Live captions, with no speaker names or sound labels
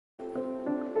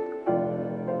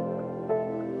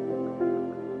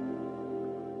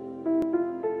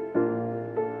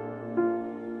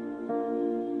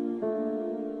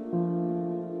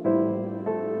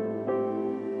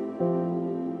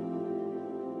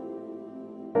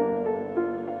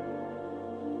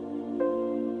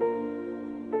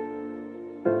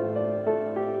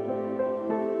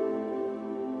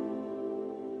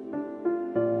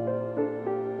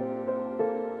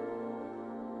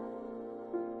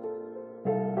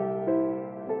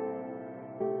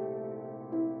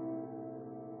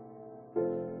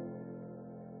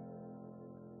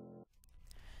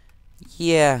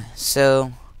Yeah,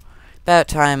 so about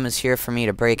time was here for me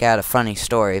to break out a funny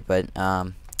story, but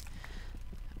I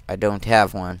don't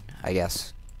have one, I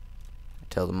guess,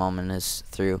 until the moment is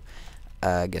through.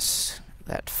 I guess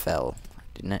that fell,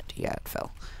 didn't it? Yeah, it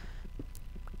fell.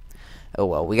 Oh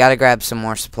well, we gotta grab some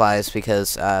more supplies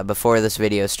because before this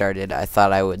video started, I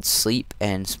thought I would sleep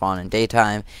and spawn in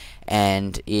daytime,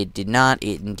 and it did not.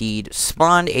 It indeed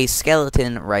spawned a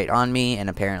skeleton right on me, and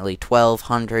apparently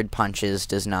 1,200 punches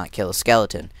does not kill a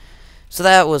skeleton. So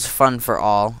that was fun for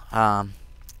all. I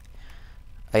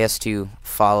guess to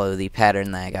follow the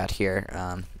pattern that I got here,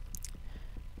 I'm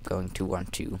going to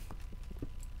want to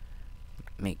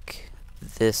make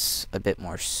this a bit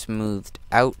more smoothed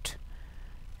out.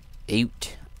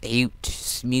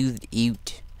 Smoothed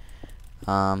out.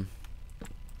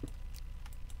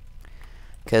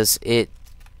 Because it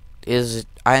is,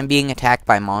 I am being attacked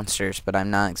by monsters, but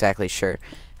I'm not exactly sure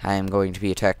I am going to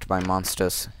be attacked by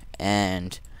monsters.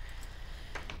 And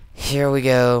here we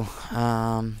go.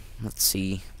 Let's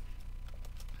see.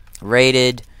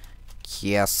 Raided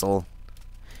castle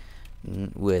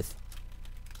with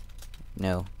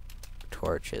no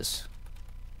torches.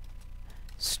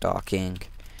 Stalking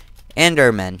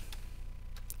Enderman.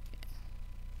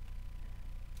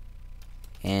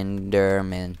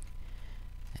 Enderman.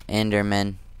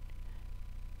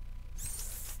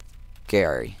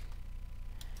 Scary.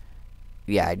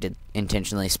 Yeah, I did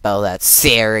intentionally spell that.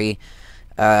 Scary.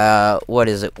 What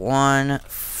is it?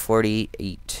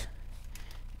 1:48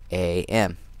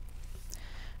 a.m.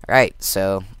 Alright,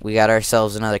 so we got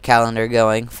ourselves another calendar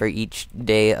going for each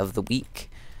day of the week.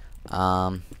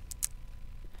 Not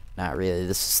really.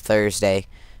 This is Thursday.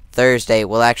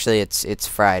 Well, actually, it's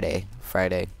Friday.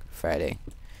 Friday.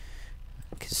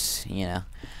 Because, you know.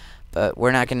 But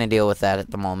we're not going to deal with that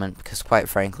at the moment because, quite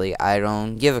frankly, I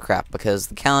don't give a crap because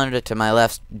the calendar to my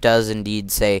left does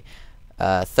indeed say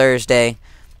Thursday,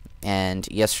 and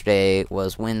yesterday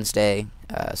was Wednesday,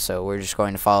 so we're just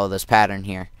going to follow this pattern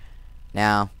here.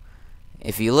 Now,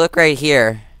 if you look right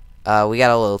here, we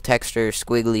got a little texture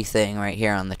squiggly thing right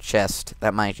here on the chest.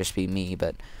 That might just be me,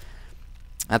 but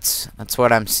that's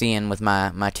what I'm seeing with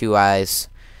my two eyes.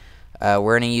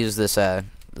 We're gonna use this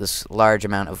this large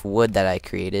amount of wood that I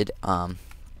created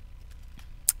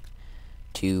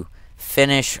to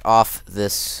finish off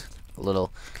this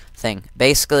little thing.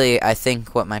 Basically, I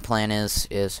think what my plan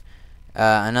is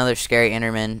another scary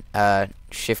Enderman.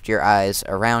 Shift your eyes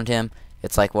around him.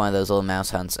 It's like one of those little mouse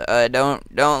hunts. Don't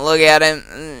look at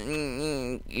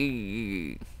him.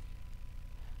 You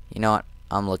know what?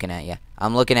 I'm looking at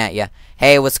you.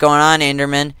 Hey, what's going on,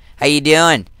 Enderman? How you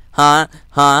doing? Huh?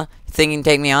 Think you can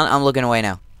take me on? I'm looking away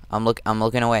now. I'm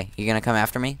looking away. You gonna come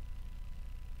after me?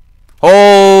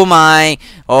 Oh my!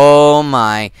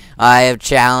 I have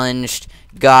challenged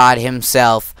God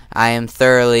himself. I am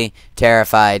thoroughly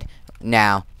terrified.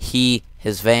 Now he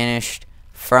has vanished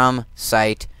from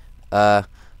sight. Oh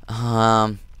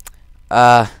God.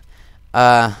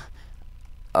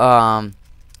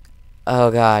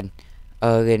 Oh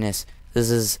goodness.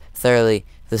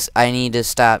 I need to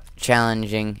stop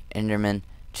challenging Enderman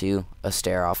to a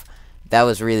stare off. That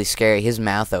was really scary. His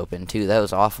mouth open too. That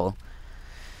was awful.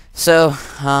 So,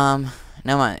 now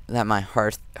that my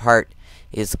heart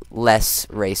is less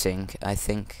racing, I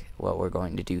think what we're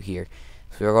going to do here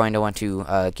is we're going to want to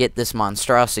get this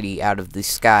monstrosity out of the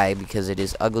sky because it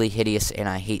is ugly, hideous, and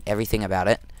I hate everything about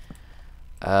it.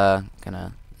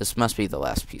 This must be the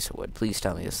last piece of wood. Please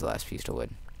tell me this is the last piece of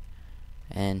wood.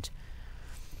 And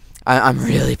I'm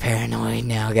really paranoid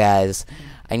now, guys.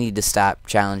 I need to stop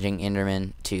challenging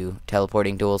Enderman to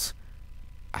teleporting duels.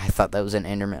 I thought that was an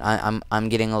Enderman. I'm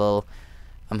getting a little.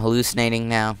 I'm hallucinating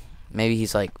now. Maybe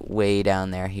he's like way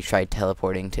down there. He tried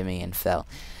teleporting to me and fell.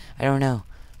 I don't know.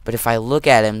 But if I look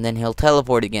at him, then he'll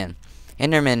teleport again.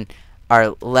 Endermen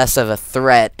are less of a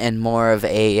threat and more of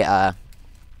a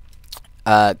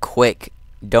quick.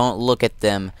 Don't look at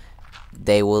them.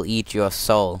 They will eat your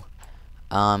soul.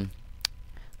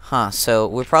 So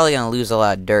we're probably going to lose a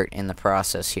lot of dirt in the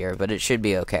process here, but it should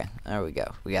be okay. There we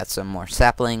go. We got some more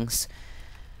saplings.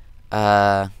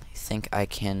 I think I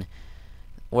can...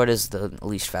 What is the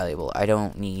least valuable? I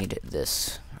don't need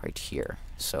this right here.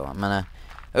 So I'm going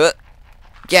to...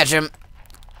 catch him!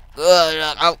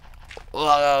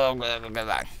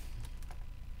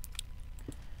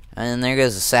 And there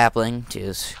goes a sapling,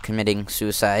 who's committing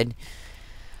suicide.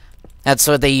 That's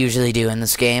what they usually do in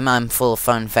this game. I'm full of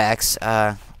fun facts.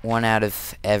 One out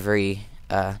of every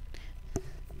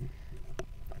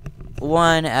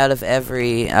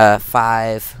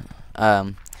 5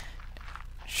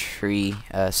 tree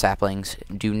saplings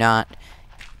do not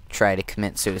try to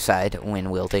commit suicide when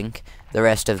wilting. the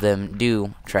rest of them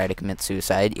do try to commit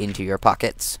suicide into your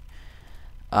pockets.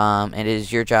 It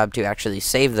is your job to actually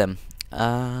save them.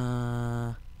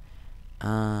 I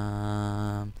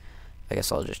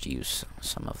guess I'll just use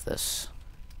some of this.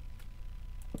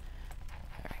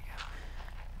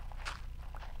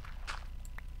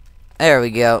 There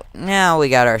we go. Now we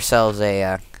got ourselves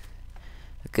a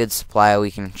good supply.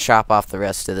 We can chop off the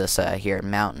rest of this here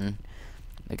mountain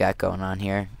we got going on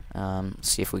here.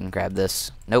 See if we can grab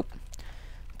this. Nope.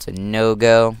 It's a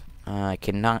no-go. I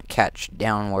cannot catch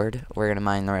downward. We're going to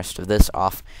mine the rest of this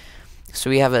off. So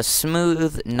we have a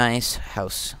smooth, nice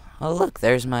house. Oh, look,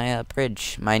 there's my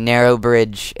bridge. My narrow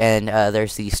bridge. And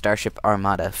there's the Starship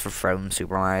Armada from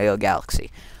Super Mario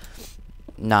Galaxy.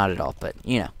 Not at all, but,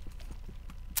 you know.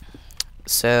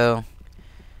 So,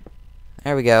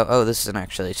 there we go. Oh, this isn't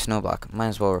actually a snow block. Might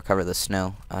as well recover the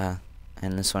snow. And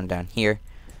this one down here.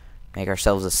 Make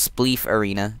ourselves a spleef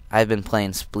arena. I've been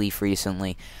playing spleef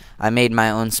recently. I made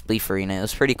my own spleef arena. It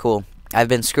was pretty cool. I've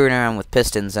been screwing around with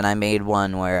pistons, and I made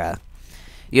one where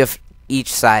you have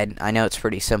each side. I know it's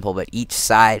pretty simple, but each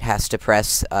side has to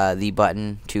press the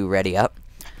button to ready up,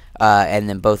 and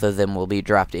then both of them will be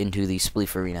dropped into the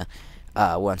spleef arena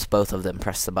once both of them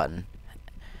press the button.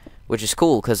 Which is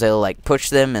cool, because they'll like push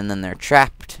them, and then they're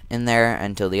trapped in there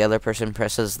until the other person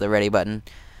presses the ready button.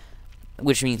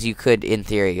 Which means you could, in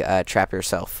theory, trap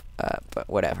yourself, but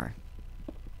whatever.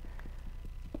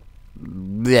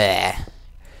 Bleh.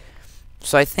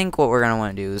 So I think what we're going to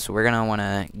want to do is we're going to want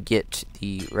to get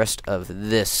the rest of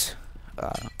this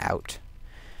out.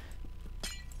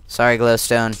 Sorry,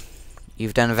 Glowstone.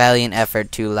 You've done a valiant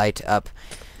effort to light up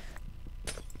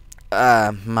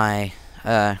my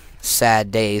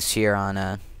sad days here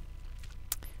on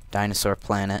Dinosaur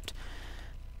Planet.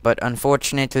 But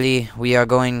unfortunately, we are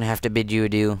going to have to bid you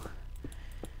adieu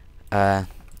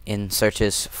in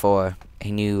searches for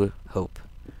a new hope.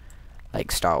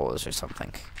 Like Star Wars or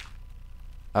something.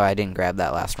 Oh, I didn't grab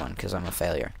that last one because I'm a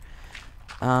failure.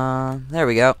 There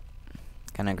we go.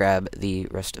 Gonna grab the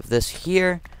rest of this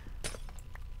here.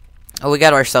 Oh, we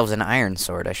got ourselves an iron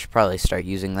sword. I should probably start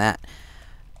using that.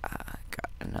 Got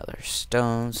another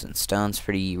stones, and stones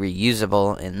pretty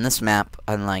reusable in this map,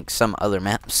 unlike some other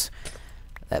maps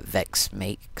that Vech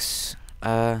makes.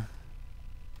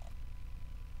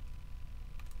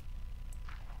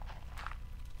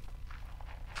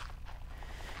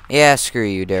 Yeah, screw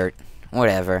you, dirt.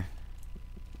 Whatever.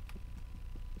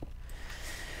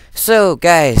 So,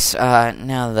 guys,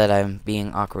 now that I'm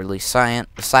being awkwardly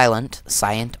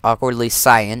awkwardly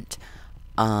silent,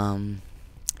 I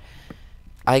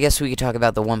guess we could talk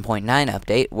about the 1.9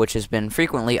 update, which has been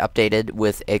frequently updated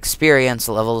with experience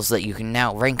levels that you can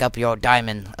now rank up your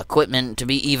diamond equipment to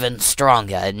be even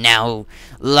stronger, and now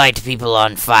light people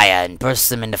on fire and burst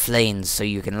them into flames so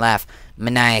you can laugh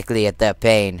maniacally at their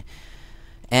pain.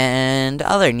 And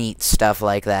other neat stuff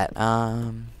like that.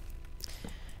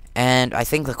 And I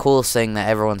think the coolest thing that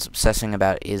everyone's obsessing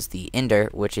about is the Ender,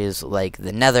 which is like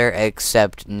the Nether,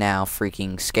 except now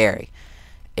freaking scary.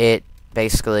 It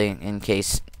basically, in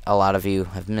case a lot of you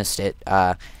have missed it,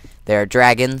 there are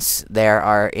dragons, there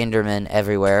are Endermen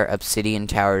everywhere, obsidian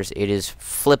towers. It is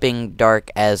flipping dark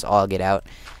as all get out,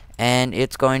 and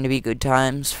it's going to be good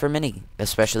times for many,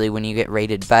 especially when you get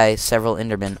raided by several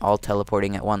Endermen all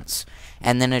teleporting at once.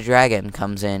 And then a dragon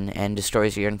comes in and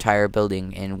destroys your entire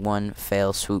building in one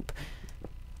fell swoop.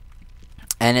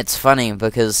 And it's funny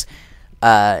because,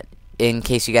 in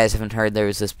case you guys haven't heard, there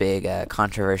was this big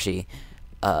controversy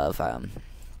of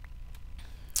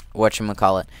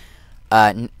whatchamacallit.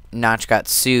 Notch got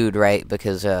sued, right,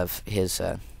 because of his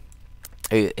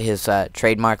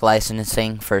trademark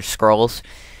licensing for scrolls.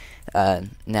 Now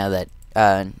that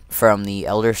from the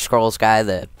Elder Scrolls guy,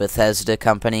 the Bethesda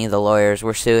company, the lawyers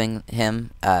were suing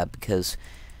him because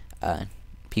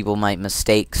people might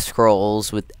mistake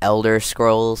scrolls with Elder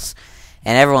Scrolls,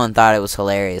 and everyone thought it was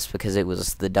hilarious because it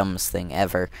was the dumbest thing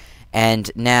ever.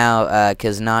 And now,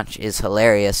 because Notch is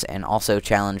hilarious and also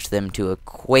challenged them to a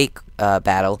Quake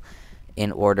battle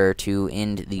in order to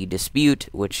end the dispute,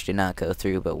 which did not go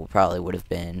through, but probably would have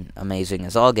been amazing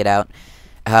as all get out,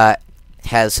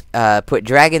 has put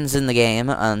dragons in the game,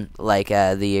 like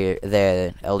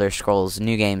the Elder Scrolls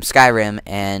new game Skyrim,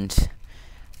 and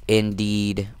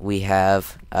indeed we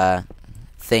have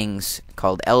things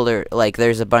called like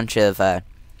there's a bunch of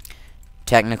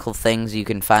technical things you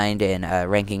can find in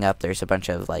ranking up. There's a bunch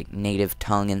of like native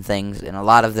tongue and things, and a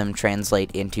lot of them translate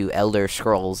into Elder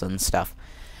Scrolls and stuff,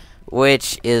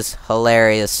 which is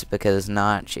hilarious because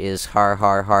Notch is har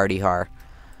har hardy har.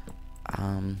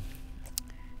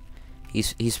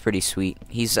 He's pretty sweet.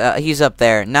 He's up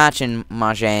there. Notch and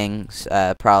Mojang's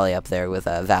probably up there with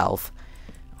Valve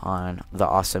on the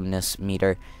awesomeness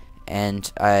meter.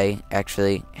 And I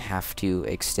actually have to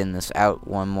extend this out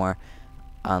one more,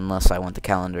 unless I want the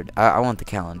calendar. I want the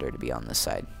calendar to be on this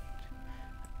side.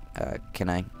 Can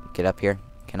I get up here?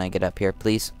 Can I get up here,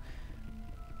 please?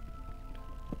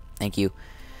 Thank you.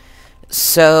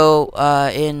 So,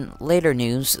 in later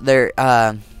news,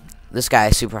 this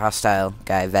guy, super hostile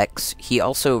guy, Vech, he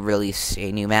also released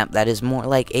a new map that is more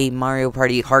like a Mario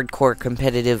Party hardcore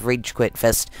competitive rage quit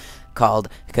fest called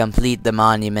Complete the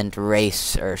Monument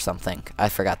Race or something. I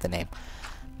forgot the name.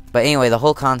 But anyway, the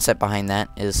whole concept behind that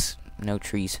is no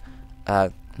trees.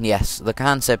 Yes, the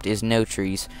concept is no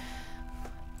trees.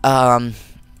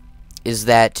 Is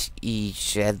that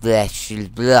each let's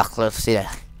see.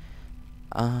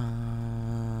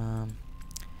 Gonna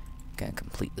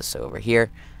complete this over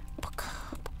here.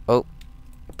 Oh,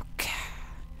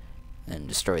 and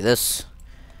destroy this.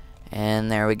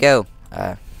 And there we go.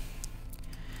 How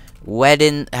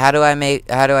do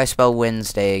I spell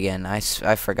Wednesday again? I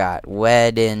forgot.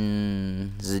 Wednesday.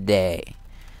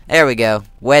 There we go.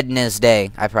 Wednesday.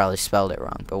 I probably spelled it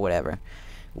wrong, but whatever.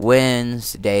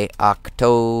 Wednesday,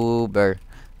 October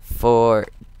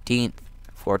 14th.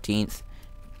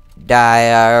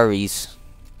 Diaries.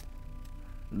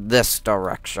 This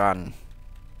direction.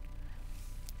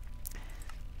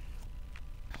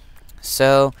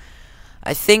 So,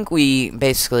 I think we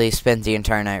basically spent the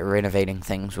entire night renovating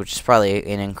things, which is probably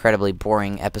an incredibly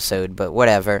boring episode, but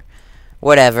whatever.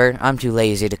 Whatever. I'm too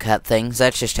lazy to cut things.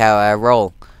 That's just how I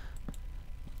roll.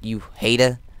 You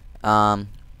hater. And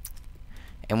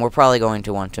we're probably going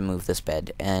to want to move this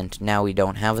bed. And now we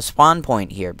don't have a spawn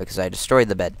point here because I destroyed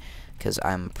the bed. Because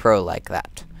I'm pro like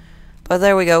that. But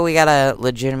there we go. We got a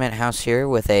legitimate house here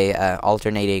with a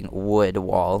alternating wood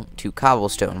wall to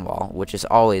cobblestone wall, which is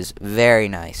always very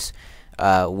nice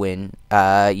when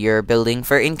you're building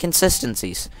for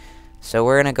inconsistencies. So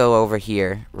we're gonna go over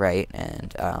here, right,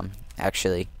 and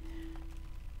actually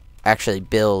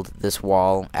build this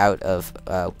wall out of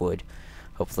wood.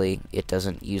 Hopefully it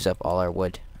doesn't use up all our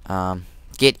wood.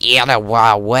 Get out of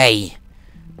our way!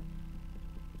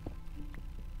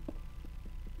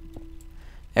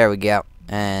 There we go.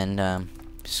 And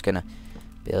just gonna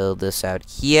build this out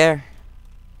here.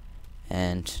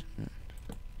 And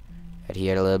out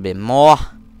here a little bit more.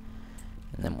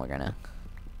 And then we're gonna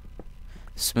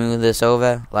smooth this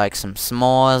over like some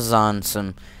s'mores on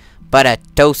some butter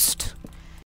toast.